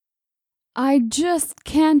I just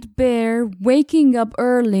can't bear waking up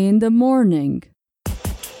early in the morning.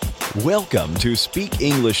 Welcome to Speak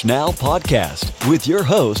English Now podcast with your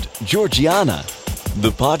host, Georgiana,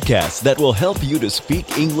 the podcast that will help you to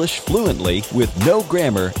speak English fluently with no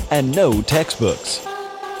grammar and no textbooks.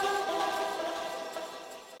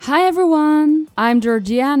 Hi everyone, I'm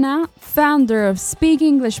Georgiana, founder of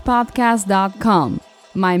SpeakEnglishPodcast.com.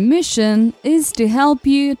 My mission is to help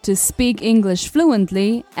you to speak English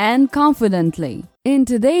fluently and confidently. In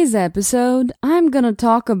today's episode, I'm gonna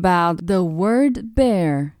talk about the word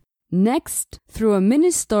bear. Next, through a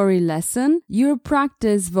mini story lesson, you'll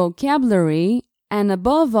practice vocabulary and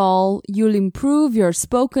above all, you'll improve your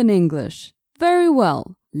spoken English. Very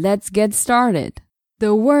well, let's get started.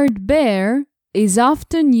 The word bear is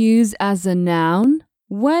often used as a noun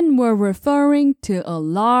when we're referring to a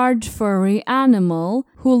large furry animal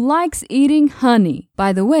who likes eating honey.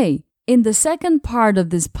 By the way, in the second part of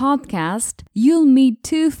this podcast, you'll meet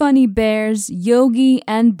two funny bears, Yogi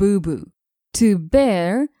and Boo Boo. To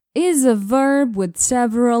bear is a verb with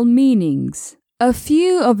several meanings. A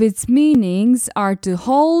few of its meanings are to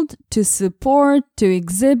hold, to support, to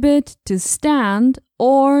exhibit, to stand,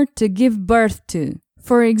 or to give birth to.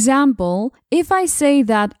 For example, if I say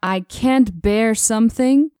that I can't bear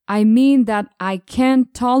something, I mean that I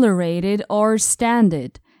can't tolerate it or stand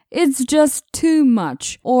it. It's just too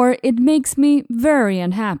much, or it makes me very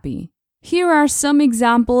unhappy. Here are some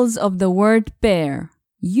examples of the word bear.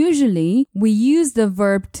 Usually, we use the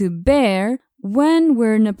verb to bear when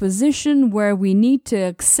we're in a position where we need to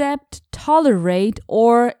accept, tolerate,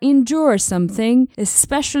 or endure something,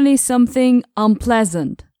 especially something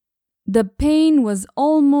unpleasant. The pain was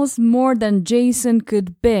almost more than Jason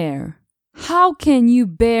could bear. How can you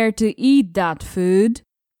bear to eat that food?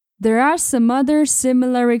 There are some other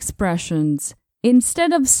similar expressions.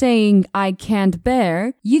 Instead of saying I can't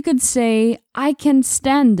bear, you could say I can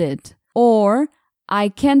stand it or I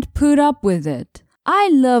can't put up with it. I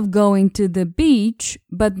love going to the beach,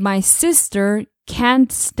 but my sister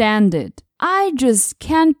can't stand it. I just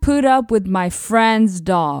can't put up with my friend's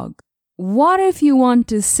dog. What if you want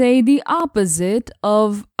to say the opposite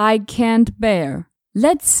of I can't bear?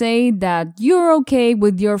 Let's say that you're okay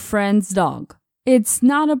with your friend's dog. It's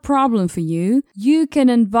not a problem for you. You can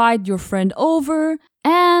invite your friend over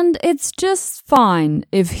and it's just fine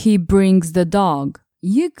if he brings the dog.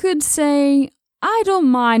 You could say, I don't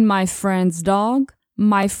mind my friend's dog.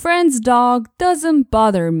 My friend's dog doesn't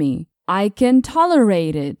bother me. I can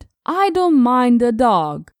tolerate it. I don't mind the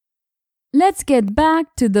dog. Let's get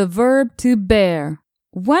back to the verb to bear.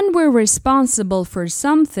 When we're responsible for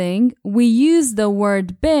something, we use the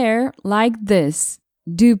word bear like this.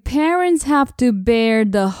 Do parents have to bear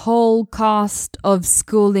the whole cost of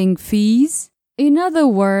schooling fees? In other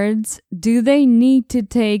words, do they need to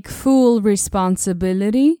take full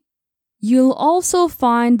responsibility? You'll also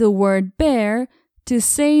find the word bear to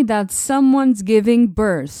say that someone's giving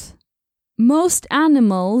birth. Most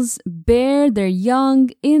animals bear their young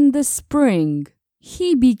in the spring.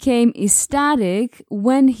 He became ecstatic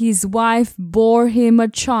when his wife bore him a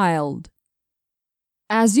child.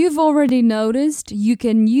 As you've already noticed, you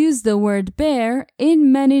can use the word bear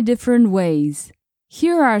in many different ways.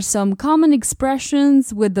 Here are some common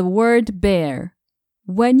expressions with the word bear.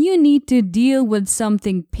 When you need to deal with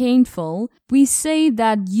something painful, we say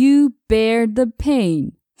that you bear the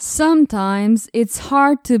pain. Sometimes it's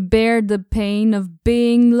hard to bear the pain of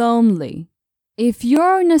being lonely. If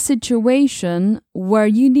you're in a situation where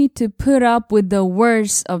you need to put up with the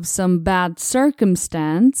worst of some bad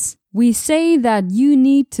circumstance, we say that you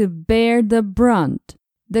need to bear the brunt.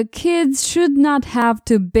 The kids should not have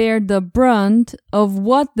to bear the brunt of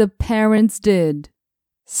what the parents did.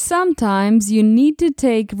 Sometimes you need to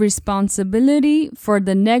take responsibility for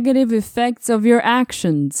the negative effects of your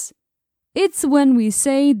actions. It's when we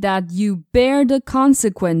say that you bear the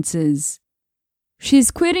consequences. She's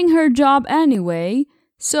quitting her job anyway,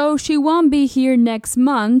 so she won't be here next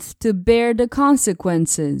month to bear the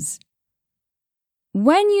consequences.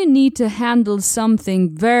 When you need to handle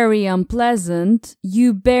something very unpleasant,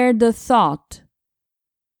 you bear the thought.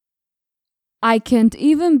 I can't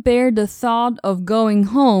even bear the thought of going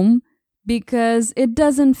home because it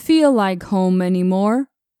doesn't feel like home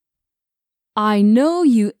anymore. I know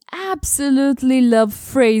you absolutely love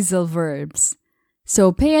phrasal verbs.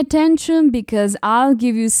 So pay attention because I'll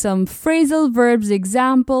give you some phrasal verbs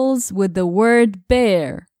examples with the word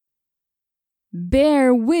bear.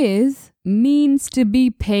 Bear with means to be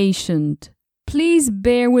patient. Please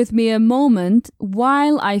bear with me a moment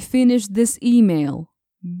while I finish this email.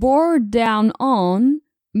 Bore down on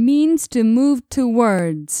means to move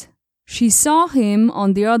towards. She saw him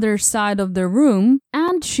on the other side of the room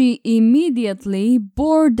and she immediately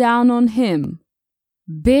bore down on him.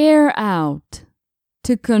 Bear out.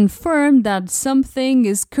 To confirm that something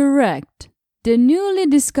is correct. The newly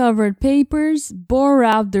discovered papers bore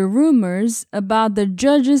out the rumors about the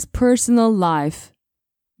judge's personal life.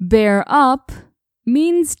 Bear up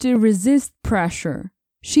means to resist pressure.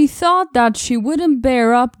 She thought that she wouldn't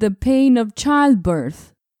bear up the pain of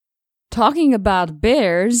childbirth. Talking about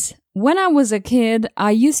bears, when I was a kid,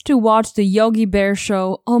 I used to watch the Yogi Bear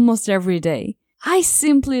show almost every day. I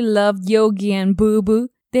simply loved Yogi and Boo Boo.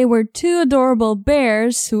 They were two adorable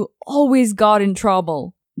bears who always got in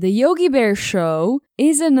trouble. The Yogi Bear Show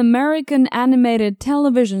is an American animated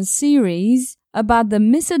television series about the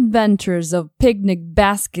misadventures of picnic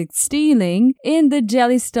basket stealing in the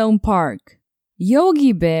Jellystone Park.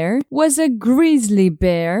 Yogi Bear was a grizzly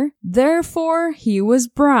bear, therefore he was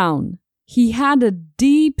brown. He had a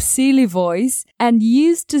deep, silly voice and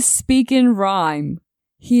used to speak in rhyme.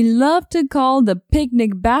 He loved to call the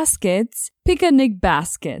picnic baskets picnic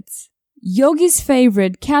baskets. Yogi's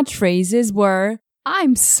favorite catchphrases were,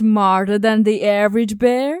 "I'm smarter than the average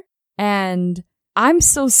bear," and "I'm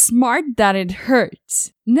so smart that it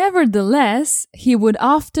hurts." Nevertheless, he would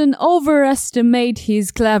often overestimate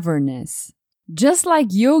his cleverness. Just like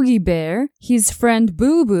Yogi Bear, his friend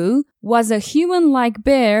Boo Boo was a human-like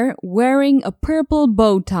bear wearing a purple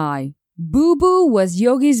bow tie. Boo Boo was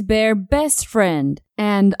Yogi's bear best friend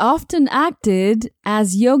and often acted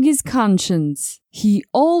as Yogi's conscience. He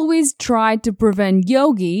always tried to prevent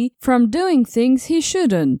Yogi from doing things he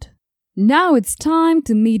shouldn't. Now it's time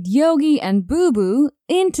to meet Yogi and Boo Boo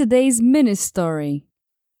in today's mini-story.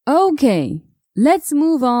 Okay, let's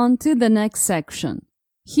move on to the next section.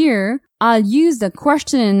 Here, I'll use the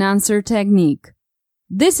question and answer technique.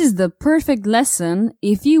 This is the perfect lesson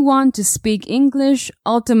if you want to speak English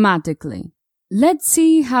automatically. Let's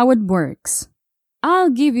see how it works.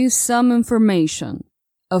 I'll give you some information,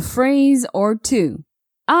 a phrase or two.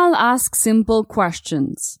 I'll ask simple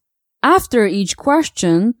questions. After each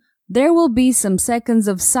question, there will be some seconds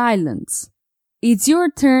of silence. It's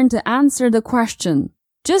your turn to answer the question.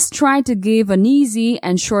 Just try to give an easy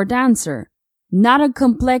and short answer, not a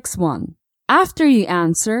complex one. After you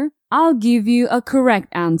answer, I'll give you a correct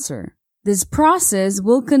answer. This process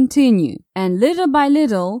will continue, and little by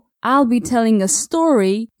little, I'll be telling a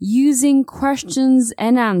story using questions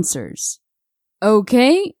and answers.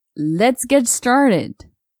 Okay, let's get started.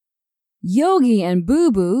 Yogi and Boo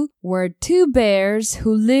Boo were two bears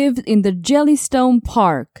who lived in the Jellystone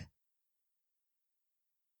Park.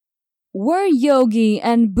 Were Yogi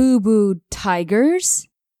and Boo Boo tigers?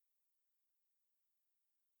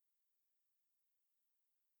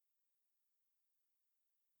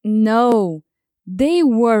 No, they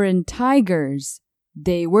weren't tigers.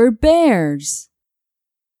 They were bears.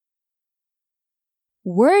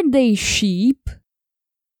 Were they sheep?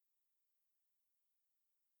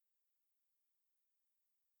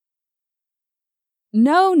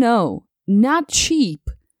 No, not sheep.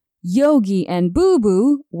 Yogi and Boo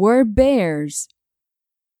Boo were bears.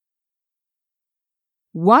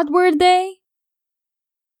 What were they?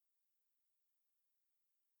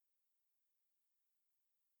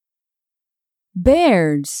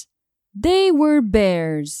 Bears. They were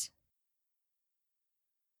bears.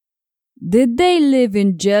 Did they live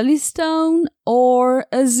in Jellystone or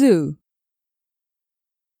a zoo?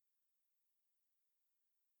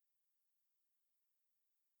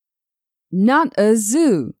 Not a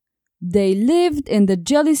zoo. They lived in the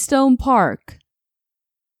Jellystone Park.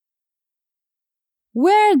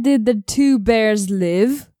 Where did the two bears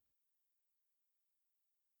live?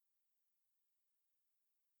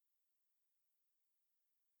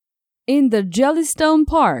 In the Jellystone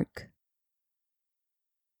Park.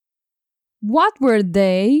 What were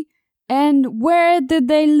they and where did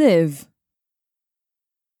they live?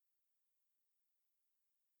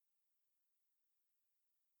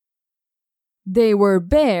 They were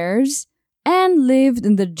bears and lived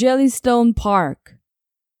in the Jellystone Park.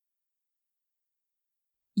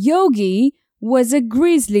 Yogi was a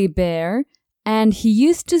grizzly bear and he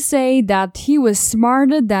used to say that he was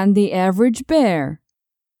smarter than the average bear.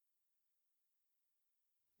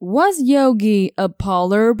 Was Yogi a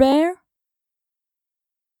polar bear?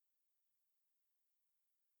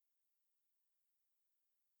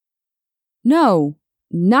 No,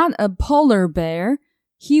 not a polar bear.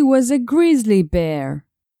 He was a grizzly bear.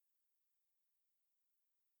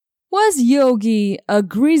 Was Yogi a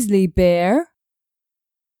grizzly bear?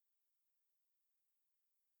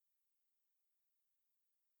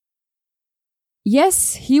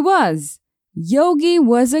 Yes, he was. Yogi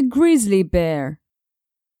was a grizzly bear.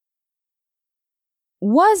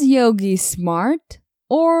 Was Yogi smart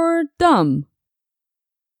or dumb?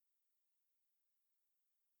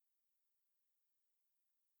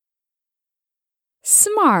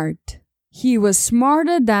 Smart. He was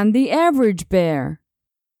smarter than the average bear.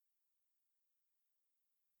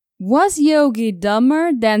 Was Yogi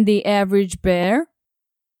dumber than the average bear?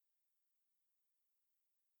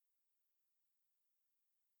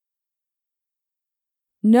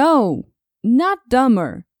 No, not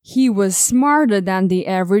dumber. He was smarter than the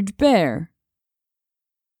average bear.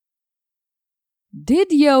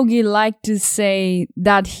 Did Yogi like to say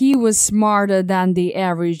that he was smarter than the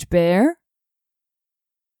average bear?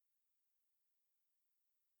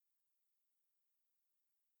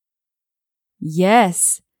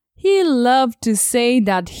 Yes, he loved to say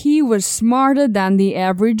that he was smarter than the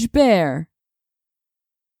average bear.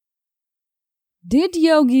 Did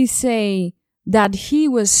Yogi say that he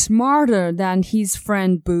was smarter than his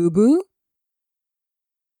friend Boo Boo?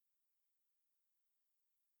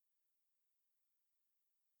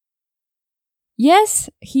 Yes,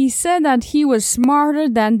 he said that he was smarter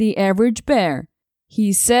than the average bear.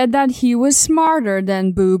 He said that he was smarter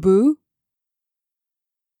than Boo Boo.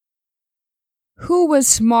 Who was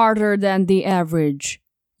smarter than the average,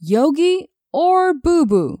 Yogi or Boo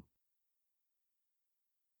Boo?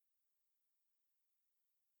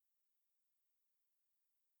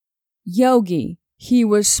 Yogi. He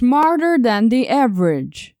was smarter than the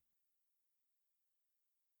average.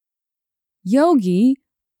 Yogi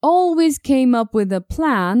always came up with a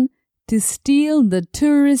plan to steal the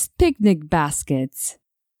tourist picnic baskets.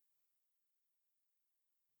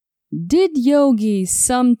 Did Yogi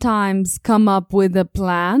sometimes come up with a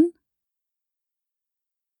plan?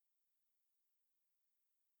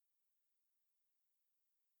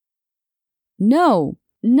 No,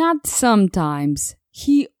 not sometimes.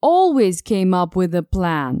 He always came up with a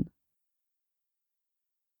plan.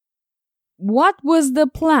 What was the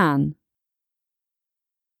plan?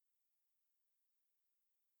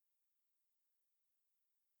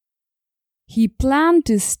 He planned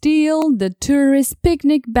to steal the tourist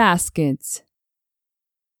picnic baskets.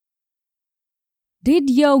 Did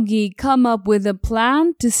Yogi come up with a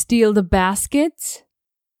plan to steal the baskets?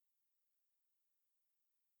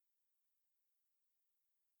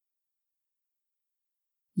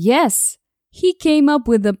 Yes, he came up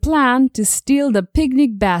with a plan to steal the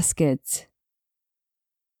picnic baskets.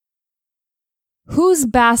 Whose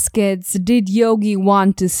baskets did Yogi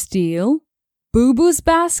want to steal? Boo Boo's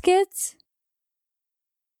baskets?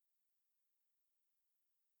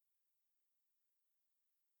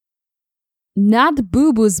 Not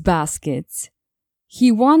Boo Boo's baskets.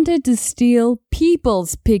 He wanted to steal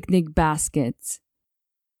people's picnic baskets.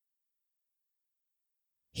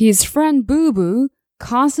 His friend Boo Boo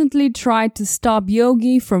constantly tried to stop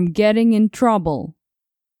Yogi from getting in trouble.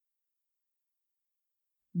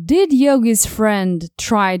 Did Yogi's friend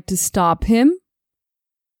try to stop him?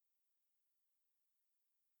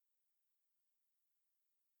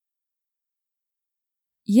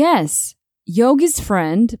 Yes, Yogi's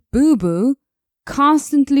friend Boo Boo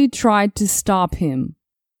constantly tried to stop him.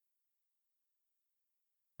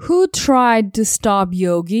 Who tried to stop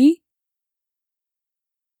Yogi?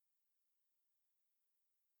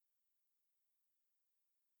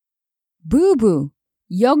 Boo Boo.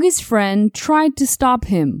 Yogi's friend tried to stop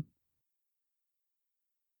him.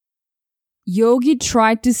 Yogi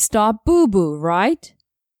tried to stop Boo Boo, right?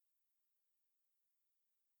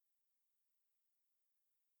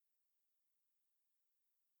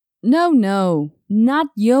 No, not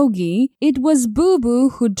Yogi. It was Boo Boo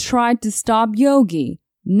who tried to stop Yogi,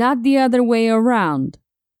 not the other way around.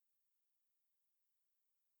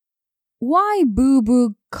 Why Boo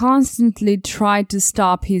Boo constantly tried to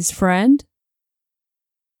stop his friend?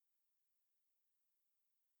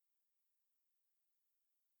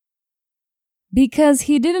 Because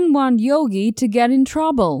he didn't want Yogi to get in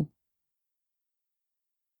trouble.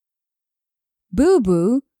 Boo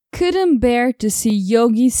Boo couldn't bear to see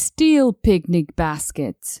Yogi steal picnic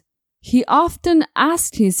baskets. He often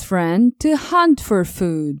asked his friend to hunt for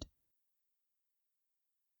food.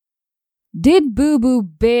 Did Boo Boo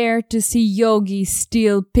bear to see Yogi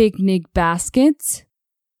steal picnic baskets?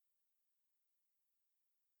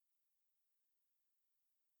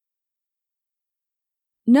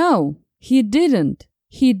 No, he didn't.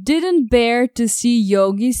 He didn't bear to see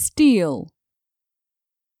Yogi steal.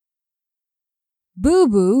 Boo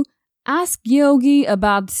Boo asked Yogi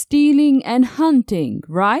about stealing and hunting,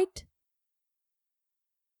 right?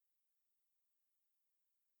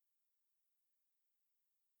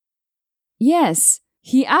 Yes,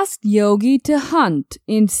 he asked Yogi to hunt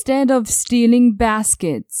instead of stealing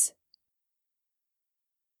baskets.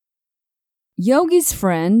 Yogi's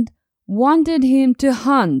friend wanted him to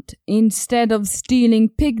hunt instead of stealing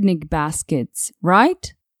picnic baskets,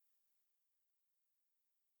 right?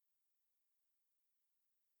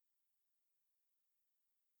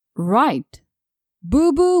 Right.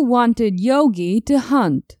 Boo Boo wanted Yogi to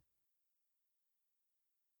hunt.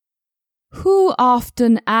 Who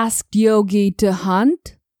often asked Yogi to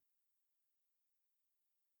hunt?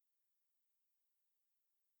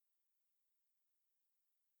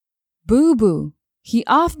 Boo Boo. He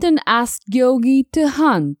often asked Yogi to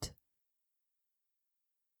hunt.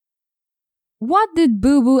 What did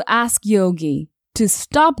Boo Boo ask Yogi? To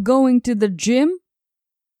stop going to the gym?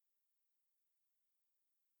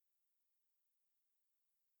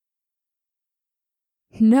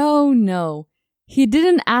 No. He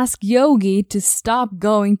didn't ask Yogi to stop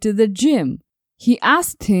going to the gym. He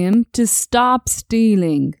asked him to stop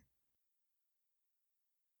stealing.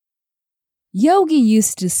 Yogi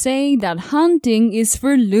used to say that hunting is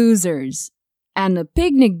for losers, and a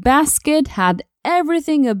picnic basket had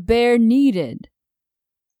everything a bear needed.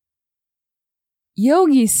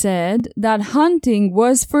 Yogi said that hunting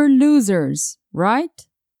was for losers, right?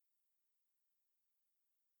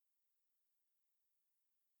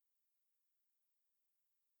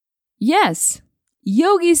 Yes,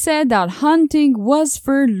 Yogi said that hunting was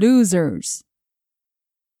for losers.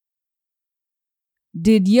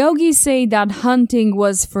 Did Yogi say that hunting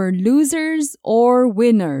was for losers or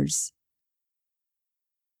winners?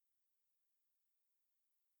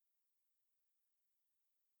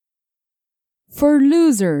 For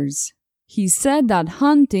losers. He said that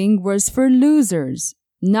hunting was for losers,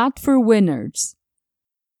 not for winners.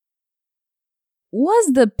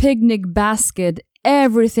 Was the picnic basket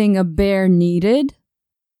everything a bear needed?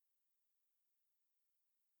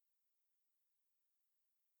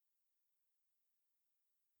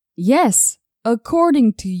 Yes,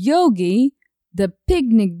 according to Yogi, the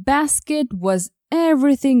picnic basket was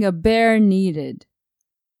everything a bear needed.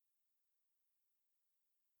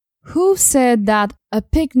 Who said that a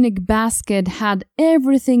picnic basket had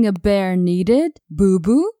everything a bear needed? Boo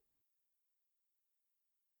Boo?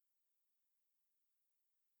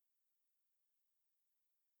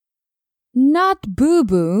 Not Boo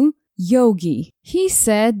Boo, Yogi. He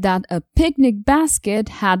said that a picnic basket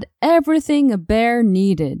had everything a bear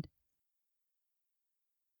needed.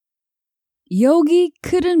 Yogi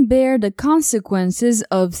couldn't bear the consequences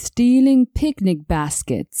of stealing picnic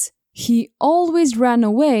baskets. He always ran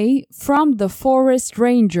away from the forest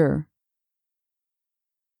ranger.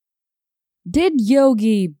 Did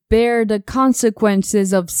Yogi bear the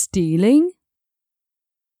consequences of stealing?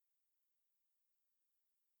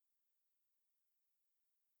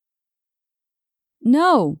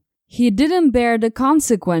 No, he didn't bear the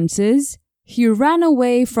consequences. He ran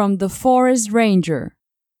away from the forest ranger.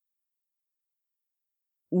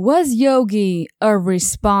 Was Yogi a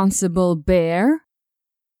responsible bear?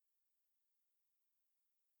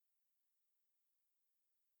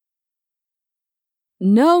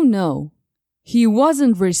 No. He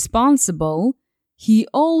wasn't responsible. He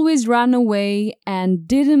always ran away and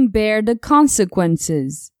didn't bear the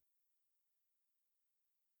consequences.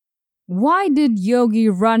 Why did Yogi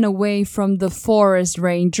run away from the forest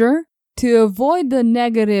ranger? To avoid the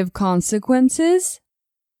negative consequences?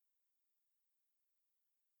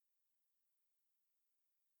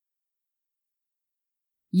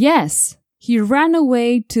 Yes, he ran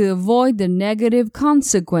away to avoid the negative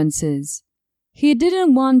consequences. He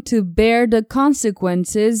didn't want to bear the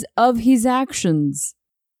consequences of his actions.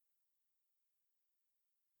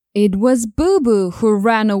 It was Boo Boo who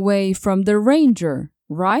ran away from the ranger,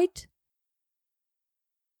 right?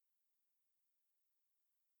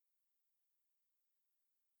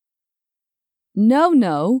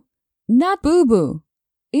 No, not Boo Boo.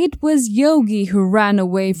 It was Yogi who ran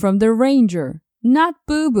away from the ranger, not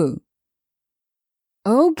Boo Boo.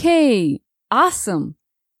 Okay, awesome.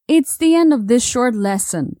 It's the end of this short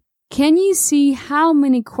lesson. Can you see how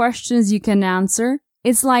many questions you can answer?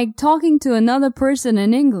 It's like talking to another person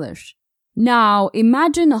in English. Now,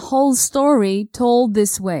 imagine a whole story told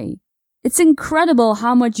this way. It's incredible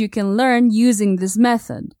how much you can learn using this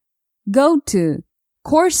method. Go to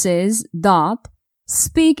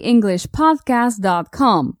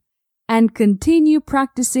courses.speakenglishpodcast.com and continue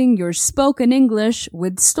practicing your spoken English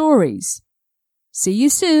with stories. See you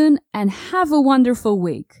soon and have a wonderful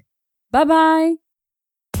week. Bye-bye.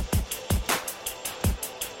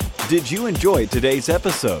 Did you enjoy today's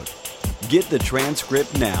episode? Get the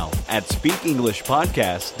transcript now at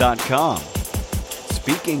speakenglishpodcast.com.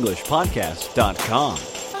 speakenglishpodcast.com.